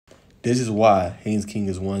This is why Haynes King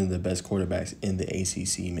is one of the best quarterbacks in the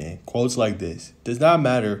ACC, man. Quotes like this: does not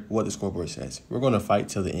matter what the scoreboard says. We're going to fight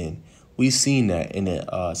till the end. We've seen that in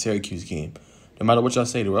the Syracuse game. No matter what y'all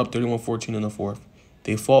say, they were up 31-14 in the fourth.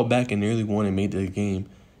 They fought back and nearly won and made the game.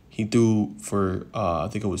 He threw for, I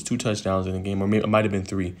think it was 2 touchdowns in the game, or maybe it might have been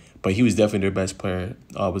 3. But he was definitely their best player.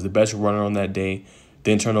 Was the best runner on that day.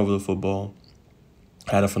 Didn't turn over the football.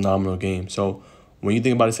 Had a phenomenal game. So when you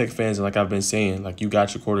think about the Tech fans, and like I've been saying, like you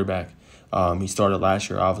got your quarterback. He started last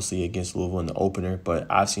year, obviously, against Louisville in the opener, but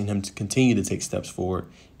I've seen him continue to take steps forward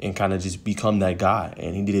and kind of just become that guy.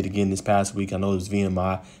 And he did it again this past week. I know it was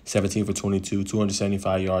VMI, 17 for 22,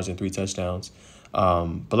 275 yards and 3 touchdowns.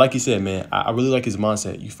 But like you said, man, I really like his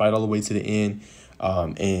mindset. You fight all the way to the end,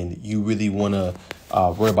 and you really want to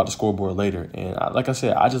worry about the scoreboard later. And like I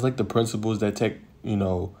said, I just like the principles that Tech,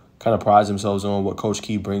 kind of prides themselves on, what Coach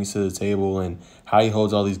Key brings to the table and how he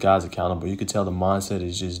holds all these guys accountable. You could tell the mindset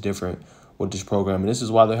is just different with this program. And this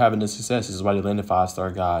is why they're having the success. This is why they landed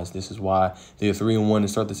 5-star guys. This is why they're 3-1 to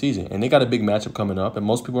start the season. And they got a big matchup coming up, and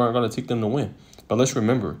most people aren't going to take them to win. But let's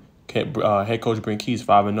remember, head coach Brent Key is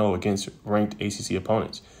 5-0 against ranked ACC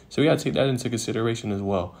opponents. So we got to take that into consideration as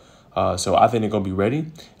well. So I think they're going to be ready. I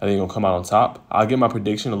think they're going to come out on top. I'll get my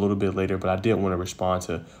prediction a little bit later, but I did want to respond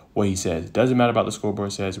to what he says. It doesn't matter about the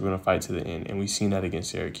scoreboard says. We're going to fight to the end, and we've seen that against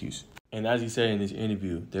Syracuse. And as he said in this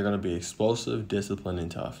interview, they're going to be explosive, disciplined,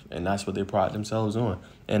 and tough. And that's what they pride themselves on.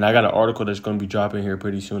 And I got an article that's going to be dropping here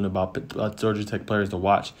pretty soon about Georgia Tech players to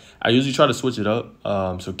watch. I usually try to switch it up.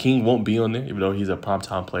 So King won't be on there, even though he's a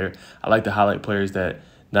primetime player. I like to highlight players that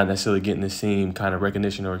not necessarily getting the same kind of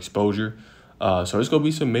recognition or exposure. So there's going to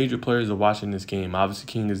be some major players to watch in this game. Obviously,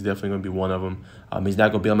 King is definitely going to be one of them. He's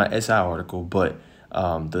not going to be on my SI article, but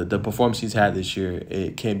the performance he's had this year,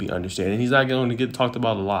 it can't be understated. And he's not going to get talked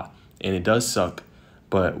about a lot. And it does suck,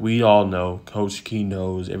 but we all know, Coach Key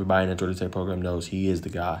knows, everybody in the Georgia Tech program knows he is the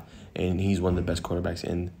guy, and he's one of the best quarterbacks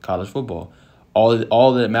in college football.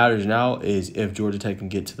 All that matters now is if Georgia Tech can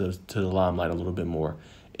get to the limelight a little bit more.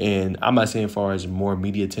 And I'm not saying as far as more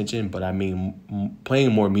media attention, but I mean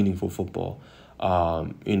playing more meaningful football.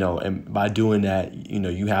 And by doing that,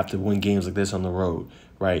 you have to win games like this on the road,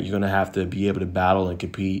 right? You're going to have to be able to battle and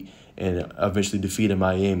compete and eventually defeat in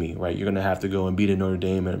Miami, right? You're going to have to go and beat Notre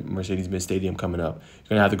Dame at Mercedes-Benz Stadium coming up. You're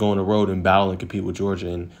going to have to go on the road and battle and compete with Georgia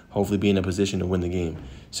and hopefully be in a position to win the game.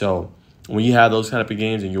 So when you have those kind of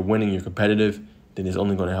games and you're winning, you're competitive, then it's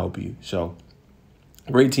only going to help you. So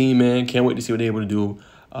great team, man. Can't wait to see what they're able to do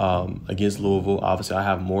against Louisville. Obviously, I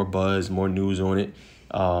have more buzz, more news on it,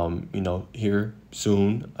 here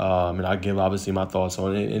soon. And I'll give, obviously, my thoughts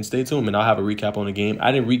on it. And stay tuned, and I'll have a recap on the game.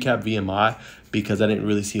 I didn't recap VMI because I didn't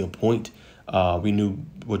really see a point. We knew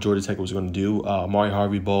what Georgia Tech was going to do. Amari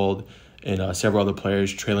Harvey balled, and several other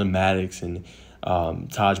players, Traylon Maddox and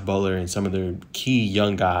Taj Butler, and some of their key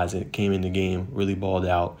young guys that came in the game really balled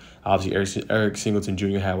out. Obviously, Eric Singleton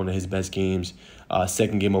Jr. had one of his best games,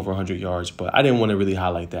 second game over 100 yards. But I didn't want to really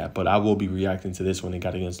highlight that. But I will be reacting to this one they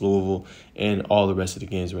got against Louisville and all the rest of the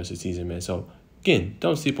games the rest of the season, man. So, again,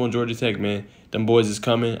 don't sleep on Georgia Tech, man. Them boys is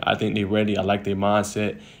coming. I think they're ready. I like their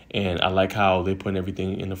mindset, and I like how they put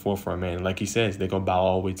everything in the forefront, man. Like he says, they're going to battle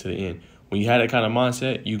all the way to the end. When you have that kind of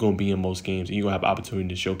mindset, you're going to be in most games, and you're going to have opportunity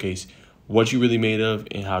to showcase what you really made of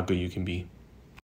and how good you can be.